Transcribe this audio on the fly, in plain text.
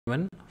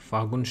Everyone,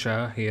 Fagun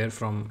Shah here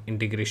from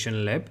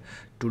Integration Lab.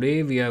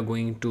 Today we are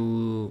going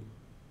to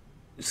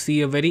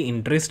see a very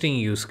interesting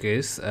use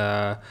case.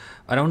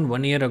 Around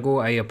 1 year ago,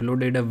 I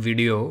uploaded a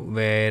video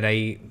where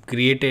I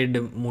created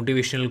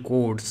motivational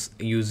quotes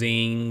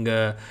using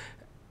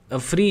a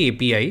free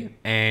API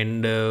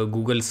and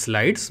Google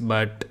Slides.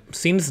 But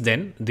since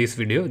then, this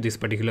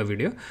particular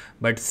video,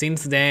 but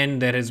since then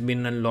there has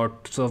been a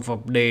lots of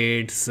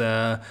updates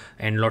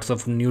and lots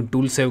of new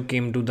tools have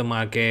came to the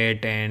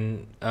market.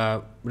 And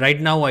right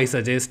now I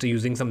suggest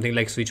using something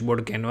like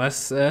Switchboard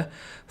Canvas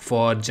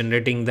for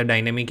generating the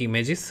dynamic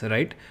images,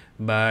 right?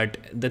 But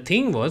the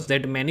thing was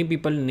that many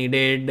people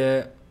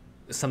needed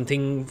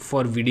something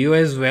for video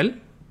as well,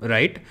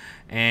 right?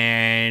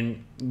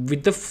 And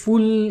with the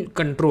full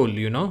control,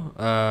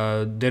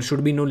 there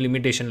should be no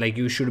limitation. Like,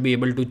 you should be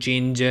able to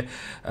change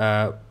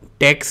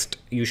text,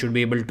 you should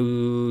be able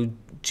to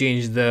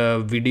change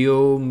the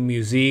video,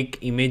 music,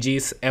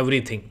 images,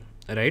 everything,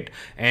 right?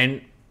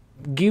 And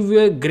give you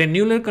a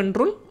granular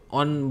control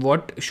on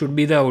what should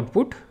be the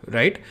output,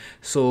 right?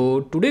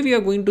 So today we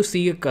are going to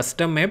see a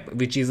custom app,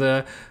 which is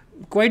a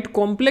quite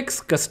complex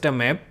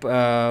custom app,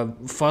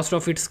 first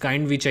of its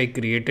kind, which I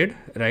created,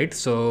 right?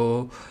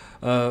 So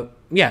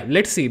yeah,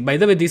 let's see. By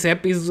the way, this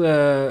app is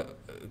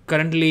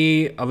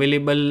currently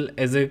available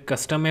as a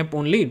custom app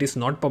only. It is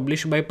not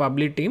published by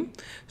public team,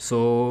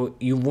 so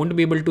you won't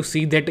be able to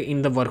see that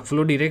in the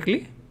workflow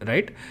directly,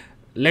 right?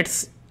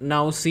 Let's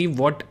now see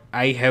what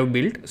I have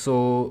built.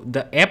 So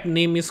the app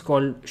name is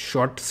called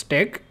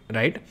Shotstack,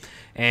 right?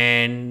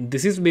 And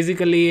this is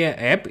basically an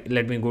app.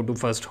 Let me go to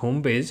first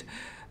home page.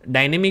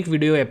 Dynamic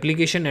video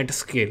application at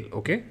scale.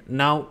 Okay,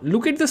 now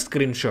look at the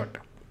screenshot.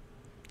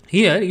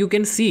 Here you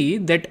can see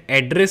that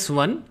address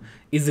 1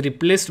 is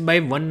replaced by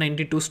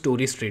 192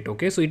 Story Street.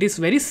 Okay, so it is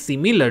very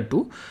similar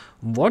to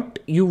what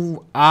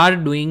you are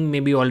doing.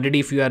 Maybe already,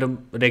 if you are a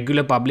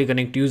regular Public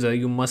Connect user,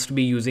 you must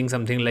be using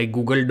something like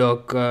Google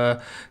Doc,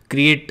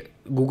 create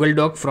Google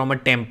Doc from a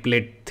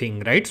template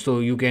thing, right? So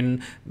you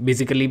can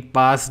basically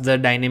pass the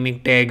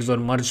dynamic tags or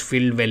merge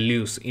field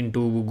values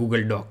into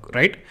Google Doc,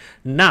 right?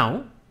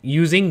 Now,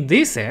 using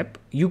this app,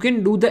 you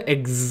can do the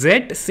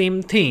exact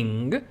same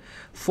thing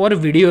for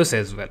videos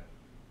as well.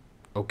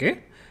 Okay,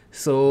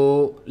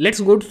 so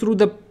let's go through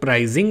the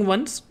pricing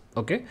once.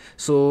 Okay,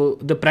 so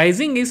the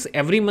pricing is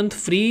every month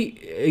free,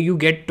 you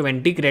get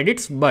 20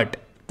 credits, but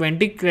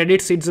 20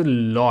 credits, it's a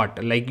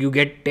lot. Like, you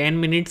get 10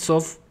 minutes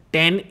of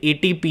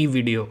 1080p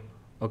video.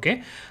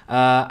 Okay,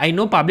 I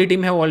know public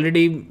team have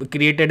already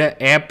created an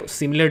app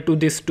similar to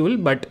this tool,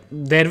 but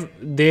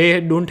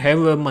they don't have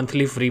a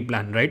monthly free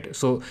plan, right?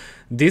 So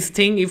this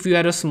thing, if you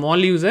are a small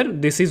user,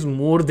 this is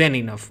more than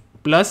enough.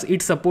 Plus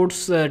it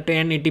supports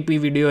 1080p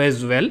video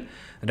as well,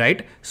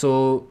 right?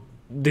 So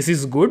this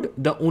is good.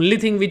 The only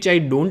thing which I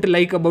don't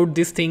like about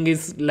this thing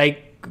is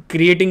like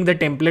creating the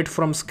template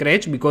from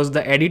scratch, because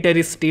the editor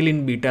is still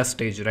in beta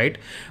stage, right?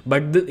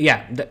 But the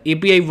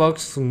API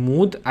works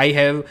smooth. I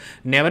have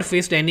never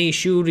faced any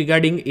issue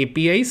regarding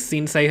APIs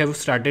since I have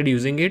started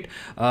using it.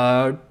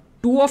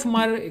 Two of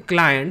my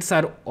clients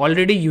are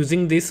already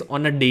using this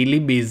on a daily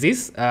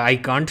basis. I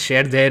can't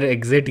share their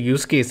exact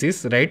use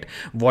cases, right,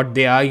 what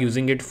they are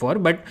using it for,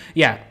 but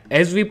yeah,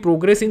 as we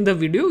progress in the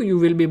video, you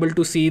will be able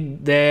to see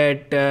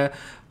that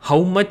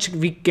how much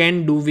we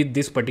can do with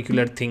this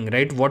particular thing,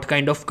 right? What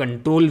kind of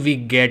control we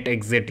get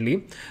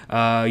exactly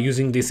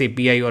using this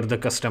API or the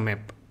custom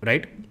app,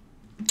 right?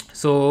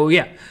 So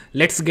yeah,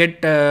 let's get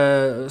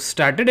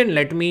started and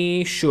let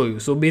me show you.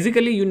 So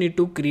basically, you need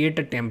to create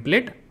a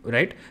template,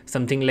 right?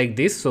 Something like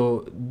this.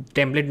 So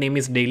template name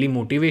is daily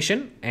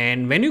motivation,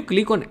 and when you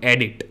click on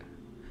edit,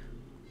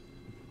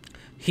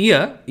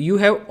 here you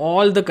have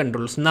all the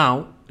controls.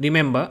 Now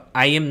remember,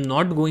 I am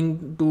not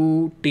going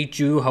to teach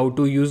you how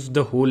to use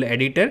the whole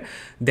editor.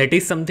 That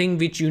is something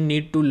which you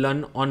need to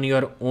learn on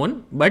your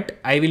own, but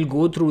I will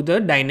go through the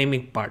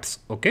dynamic parts.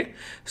 Okay,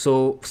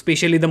 so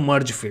especially the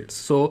merge fields.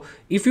 So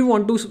if you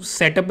want to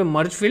set up a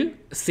merge field,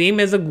 same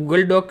as a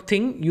Google Doc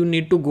thing, you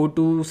need to go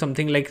to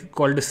something like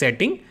called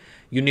setting.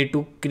 You need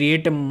to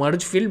create a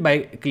merge field by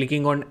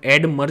clicking on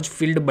add merge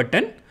field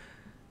button.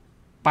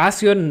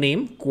 Pass your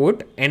name,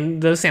 quote,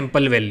 and the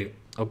sample value.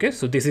 Okay,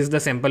 so this is the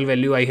sample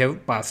value I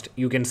have passed.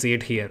 You can see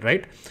it here,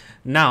 right?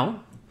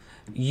 Now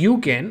you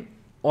can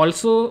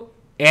also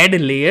add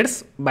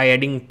layers by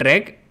adding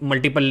track,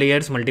 multiple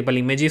layers, multiple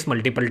images,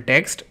 multiple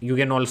text. You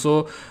can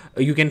also,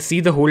 you can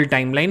see the whole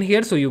timeline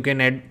here, so you can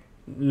add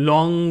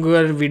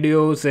longer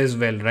videos as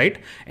well, right?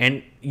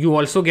 And you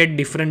also get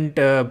different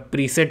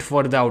preset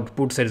for the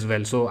outputs as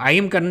well. So I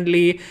am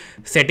currently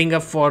setting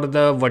up for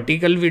the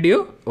vertical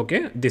video.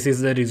 Okay, this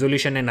is the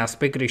resolution and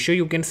aspect ratio,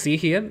 you can see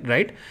here,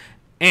 right?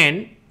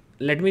 And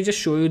let me just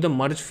show you the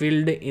merge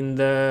field in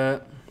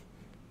the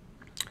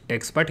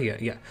text part here.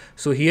 Yeah,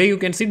 so here you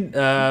can see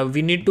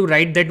we need to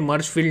write that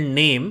merge field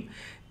name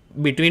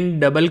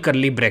between double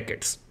curly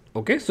brackets.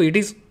 Okay, so it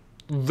is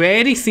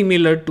very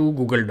similar to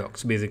Google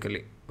Docs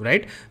basically,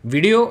 right?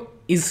 Video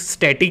is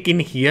static in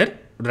here,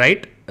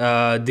 right?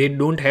 They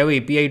don't have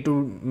API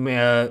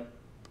to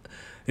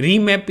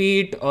remap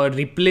it or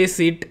replace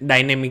it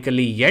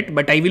dynamically yet,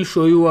 but I will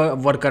show you a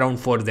workaround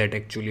for that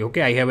actually.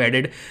 Okay, I have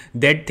added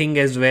that thing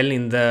as well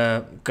in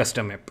the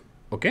custom app.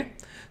 Okay,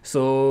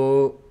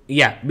 so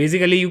yeah,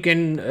 basically you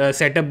can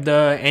set up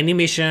the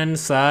animation,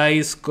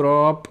 size,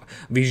 crop,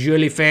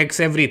 visual effects,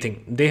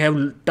 everything. They have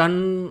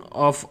ton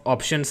of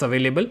options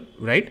available,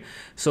 right?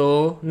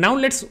 So now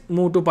let's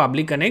move to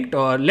Public Connect,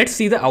 or let's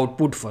see the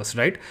output first,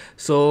 right?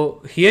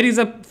 So here is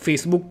a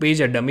Facebook page,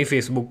 a dummy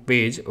Facebook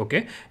page.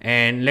 Okay,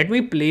 and let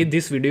me play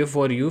this video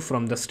for you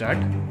from the start.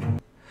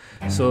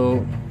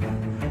 So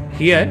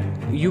here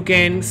you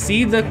can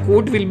see the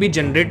quote will be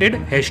generated,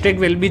 hashtag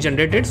will be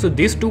generated. So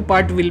these two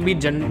part will be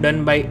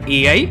done by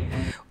AI,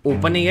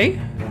 OpenAI,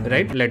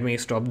 right? Let me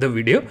stop the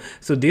video.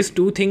 So these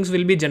two things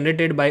will be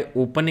generated by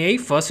OpenAI.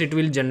 First it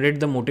will generate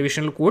the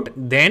motivational quote,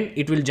 then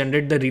it will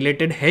generate the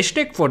related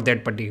hashtag for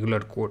that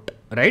particular quote,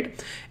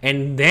 right?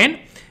 And then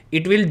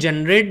it will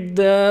generate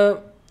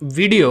the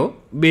video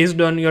based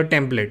on your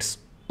templates.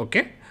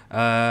 Okay,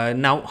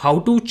 now how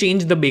to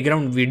change the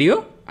background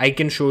video, I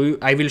can show you,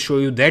 I will show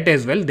you that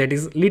as well. That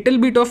is little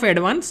bit of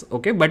advanced.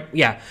 Okay, but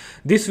yeah,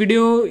 this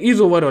video is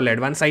overall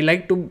advanced. I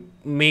like to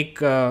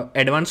make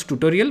advanced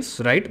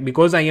tutorials, right?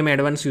 Because I am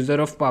advanced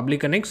user of Public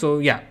Connect. So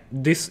yeah,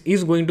 this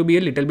is going to be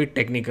a little bit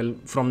technical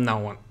from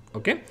now on.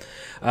 Okay,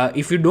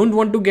 if you don't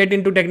want to get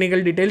into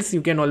technical details,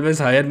 you can always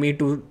hire me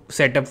to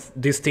set up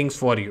these things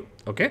for you.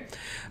 Okay,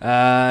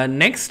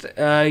 next,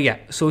 yeah,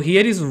 so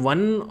here is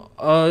one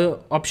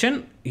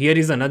option, here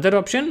is another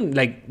option.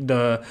 Like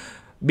the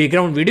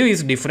background video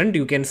is different,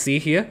 you can see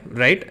here,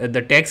 right?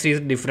 The text is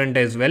different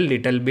as well,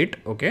 little bit.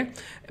 Okay,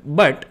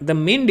 but the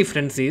main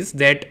difference is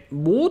that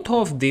both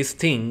of these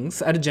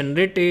things are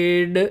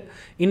generated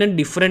in a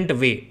different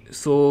way.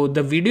 So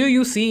the video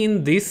you see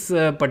in this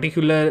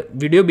particular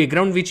video,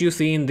 background which you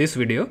see in this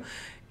video,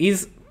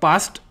 is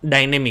passed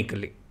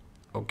dynamically.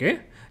 Okay,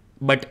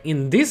 but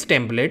in this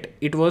template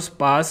it was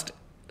passed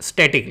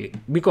statically,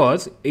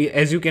 because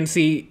as you can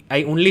see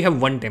I only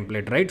have one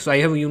template, right? So I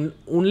have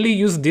only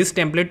used this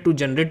template to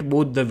generate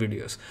both the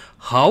videos.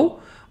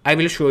 How? I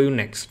will show you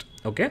next.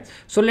 Okay,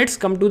 so let's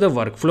come to the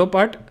workflow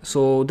part.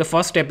 So the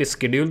first step is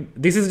schedule.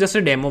 This is just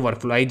a demo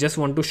workflow. I just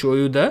want to show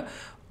you the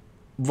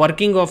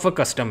working of a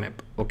custom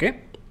app.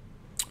 Okay,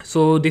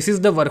 so this is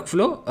the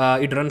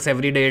workflow. It runs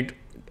every day at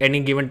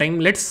any given time.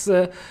 Let's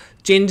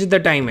change the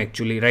time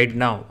actually right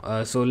now.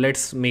 So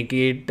let's make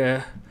it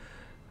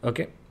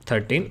okay,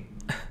 13.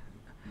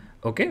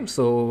 Okay,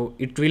 so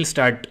it will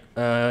start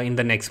in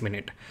the next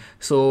minute.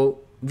 So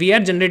we are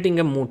generating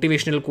a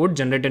motivational quote,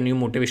 generate a new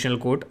motivational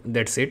quote,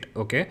 that's it.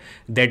 Okay,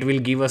 that will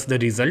give us the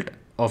result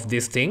of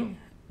this thing.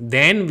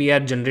 Then we are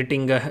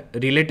generating a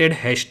related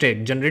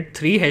hashtag, generate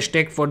 3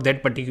 hashtag for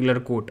that particular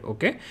quote.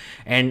 Okay,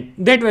 and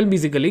that will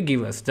basically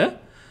give us the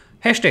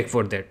hashtag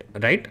for that,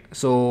 right?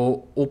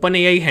 So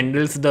OpenAI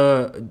handles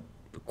the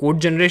quote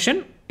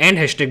generation and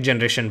hashtag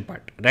generation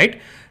part,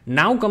 right?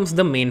 Now comes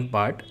the main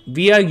part.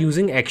 We are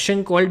using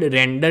action called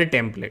render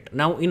template.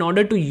 Now in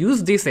order to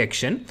use this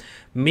action,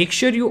 make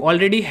sure you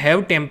already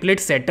have template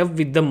set up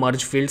with the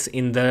merge fields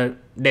in the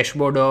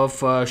dashboard of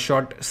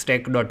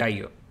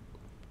shotstack.io.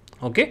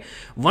 Okay,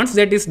 once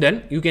that is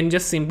done, you can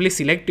just simply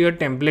select your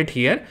template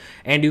here,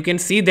 and you can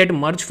see that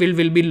merge field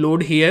will be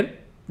loaded here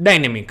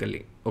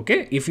dynamically.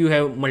 Okay, if you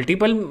have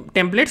multiple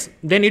templates,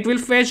 then it will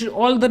fetch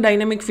all the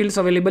dynamic fields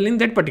available in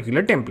that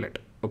particular template.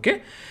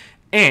 Okay,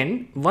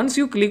 and once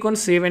you click on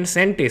save and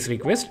send test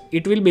request,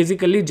 it will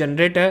basically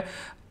generate a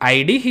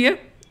ID here.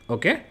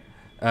 Okay,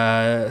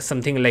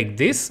 something like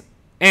this,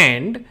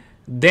 and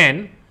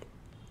then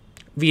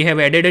we have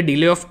added a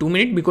delay of 2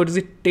 minutes because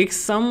it takes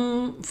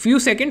some few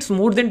seconds,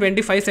 more than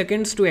 25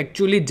 seconds to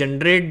actually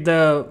generate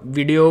the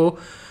video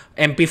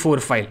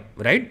MP4 file,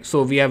 right?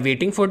 So we are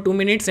waiting for 2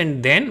 minutes,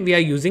 and then we are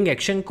using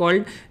action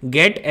called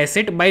get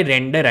asset by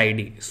render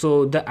ID.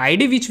 So the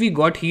ID which we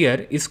got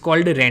here is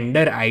called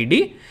render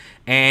ID,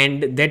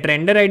 and that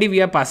render ID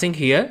we are passing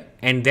here,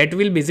 and that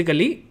will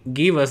basically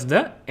give us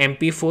the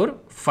MP4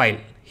 file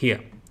here.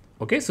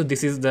 Okay, so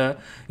this is the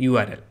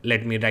URL.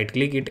 Let me right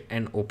click it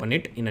and open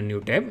it in a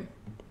new tab.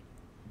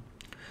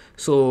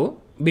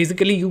 So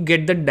basically you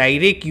get the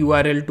direct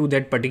URL to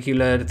that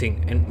particular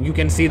thing, and you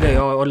can see the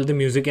all the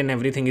music and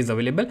everything is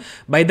available.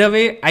 By the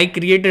way, I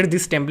created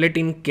this template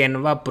in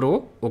Canva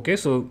Pro. Okay,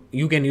 so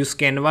you can use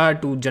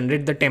Canva to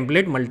generate the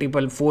template,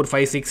 multiple 4,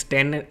 5, 6,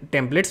 10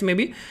 templates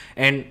maybe,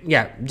 and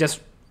yeah,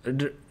 just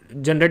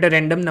generate a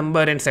random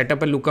number and set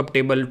up a lookup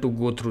table to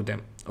go through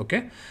them.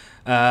 Okay,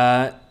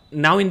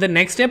 now in the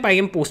next step, I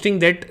am posting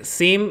that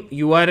same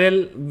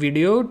URL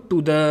video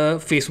to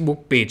the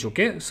Facebook page.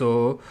 Okay,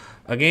 so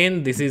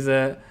again, this is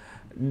a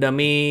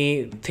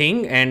dummy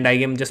thing and I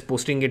am just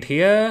posting it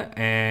here,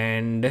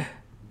 and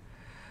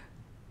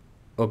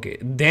okay,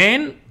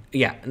 then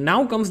yeah,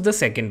 now comes the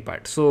second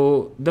part.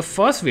 So the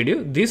first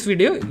video, this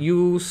video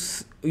you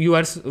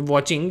are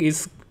watching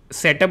is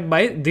set up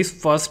by this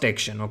first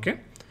action. Okay,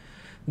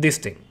 this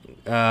thing,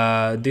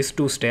 this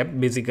 2 step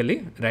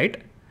basically,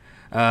 right?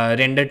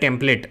 Render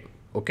template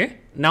Okay,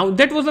 now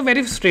that was a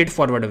very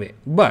straightforward way.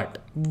 But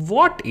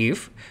what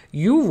if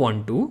you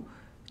want to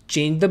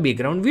change the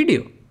background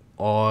video,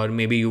 or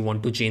maybe you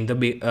want to change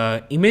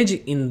the image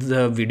in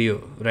the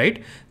video,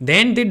 right?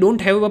 Then they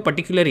don't have a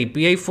particular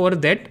API for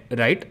that,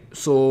 right?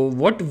 So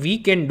what we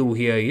can do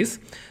here is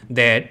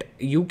that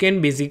you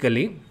can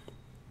basically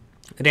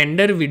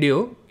render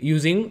video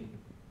using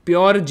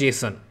pure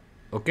JSON.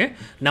 Okay,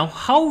 now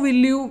how will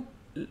you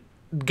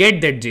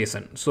get that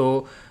JSON?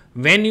 So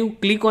when you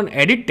click on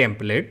edit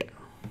template,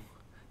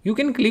 you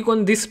can click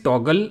on this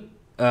toggle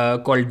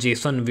called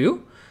JSON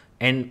view,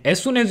 and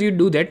as soon as you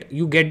do that,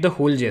 you get the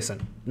whole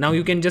JSON. Now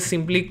you can just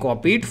simply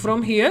copy it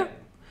from here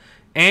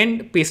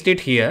and paste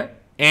it here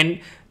and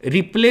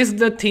replace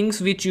the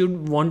things which you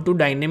want to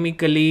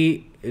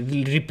dynamically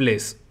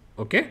replace.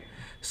 Okay,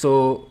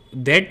 so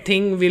that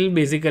thing will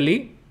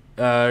basically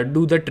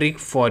do the trick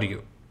for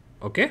you.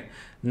 Okay,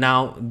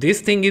 now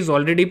this thing is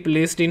already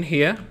placed in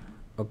here,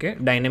 okay,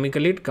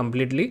 dynamically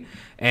completely,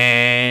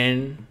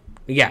 and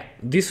yeah,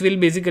 this will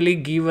basically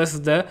give us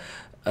the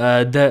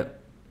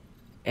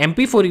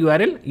MP4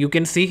 URL you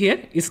can see here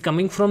is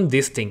coming from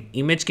this thing,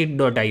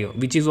 imagekit.io,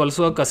 which is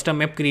also a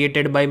custom app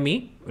created by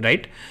me,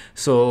 right?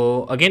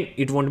 So again,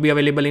 it won't be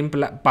available in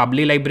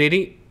Publi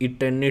library.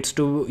 It needs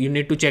to, you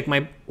need to check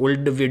my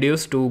old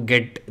videos to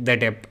get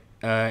that app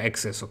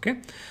access. Okay,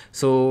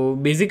 so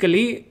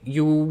basically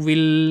you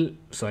will,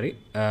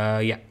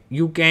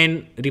 you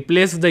can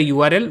replace the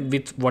URL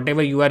with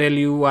whatever URL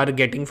you are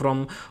getting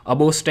from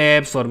above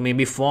steps, or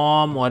maybe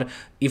form, or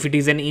if it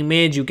is an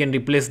image, you can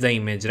replace the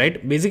image,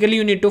 right? Basically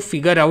you need to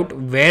figure out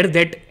where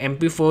that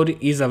MP4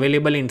 is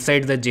available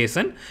inside the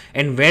JSON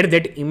and where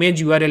that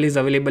image URL is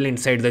available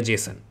inside the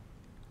JSON.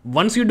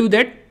 Once you do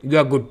that, you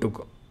are good to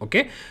go.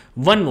 Okay,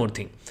 one more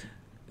thing,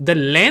 the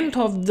length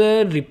of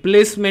the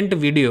replacement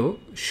video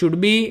should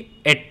be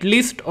at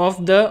least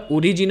of the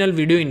original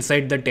video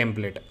inside the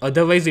template,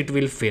 otherwise it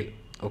will fail.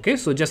 Okay,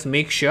 so just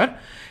make sure,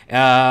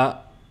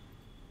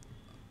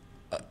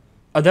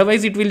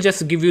 otherwise it will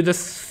just give you the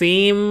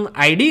same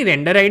ID,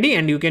 render ID,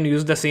 and you can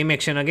use the same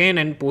action again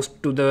and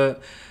post to the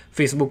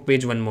Facebook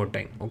page one more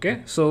time.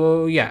 Okay,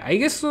 so yeah, I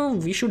guess so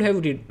we should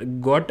have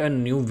got a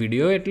new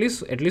video, at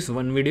least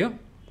one video.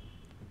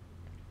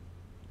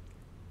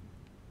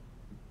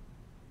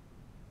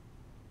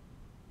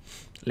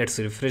 Let's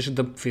refresh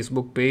the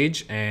Facebook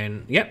page,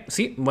 and yeah,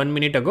 see, 1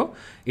 minute ago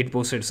it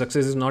posted,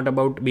 success is not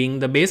about being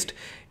the best,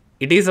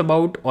 it is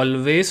about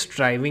always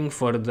striving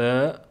for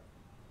the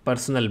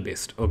personal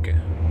best. Okay,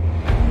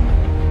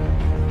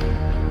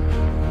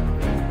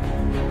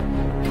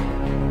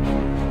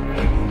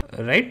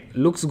 right,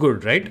 looks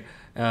good, right?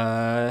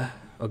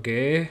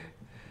 Okay,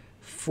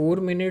 4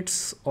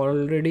 minutes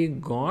already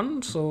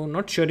gone, so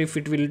not sure if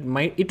it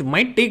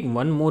might take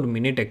 1 more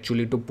minute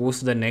actually to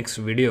post the next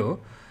video.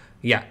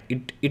 Yeah,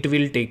 it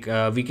will take,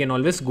 we can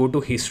always go to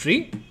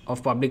history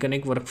of Public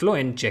Connect workflow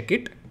and check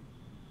it.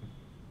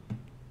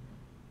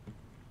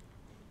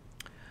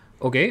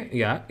 Okay,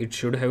 yeah, it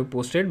should have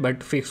posted, but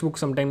Facebook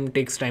sometimes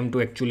takes time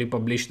to actually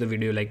publish the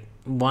video, like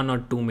 1 or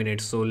 2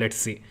 minutes. So let's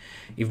see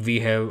if we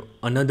have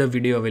another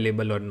video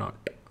available or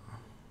not.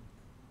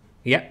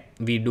 Yeah,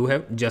 we do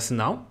have just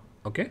now.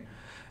 Okay,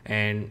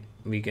 and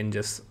we can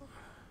just,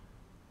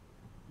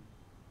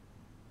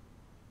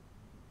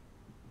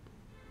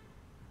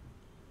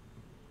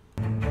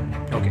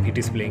 okay, it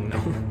is playing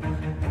now.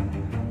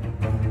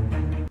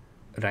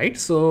 Right,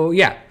 so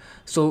yeah,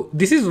 so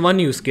this is one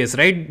use case,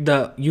 right?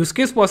 The use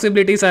case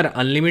possibilities are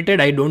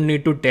unlimited. I don't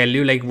need to tell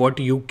you like what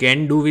you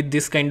can do with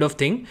this kind of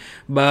thing,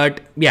 but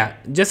yeah,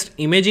 just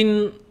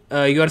imagine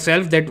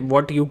yourself that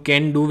what you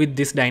can do with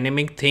this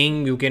dynamic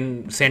thing. You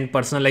can send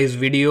personalized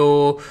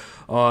video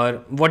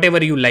or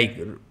whatever you like.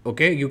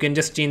 Okay, you can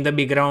just change the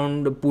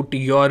background, put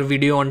your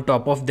video on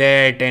top of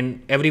that,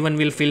 and everyone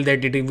will feel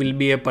that it will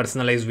be a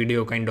personalized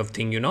video kind of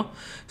thing, you know.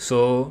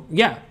 So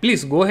yeah,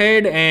 please go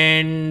ahead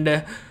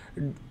and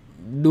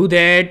do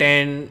that,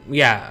 and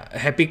yeah,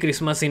 happy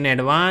Christmas in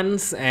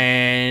advance.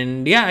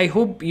 And yeah, I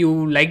hope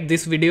you like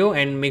this video,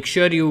 and make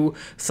sure you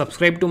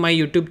subscribe to my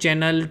YouTube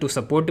channel to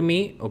support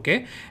me.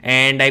 Okay,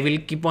 and I will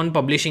keep on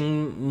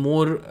publishing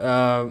more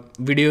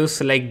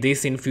videos like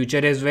this in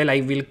future as well.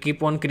 I will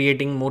keep on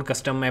creating more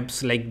custom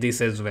apps like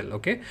this as well.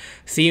 Okay,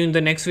 see you in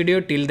the next video.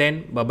 Till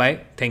then, bye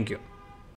bye, thank you.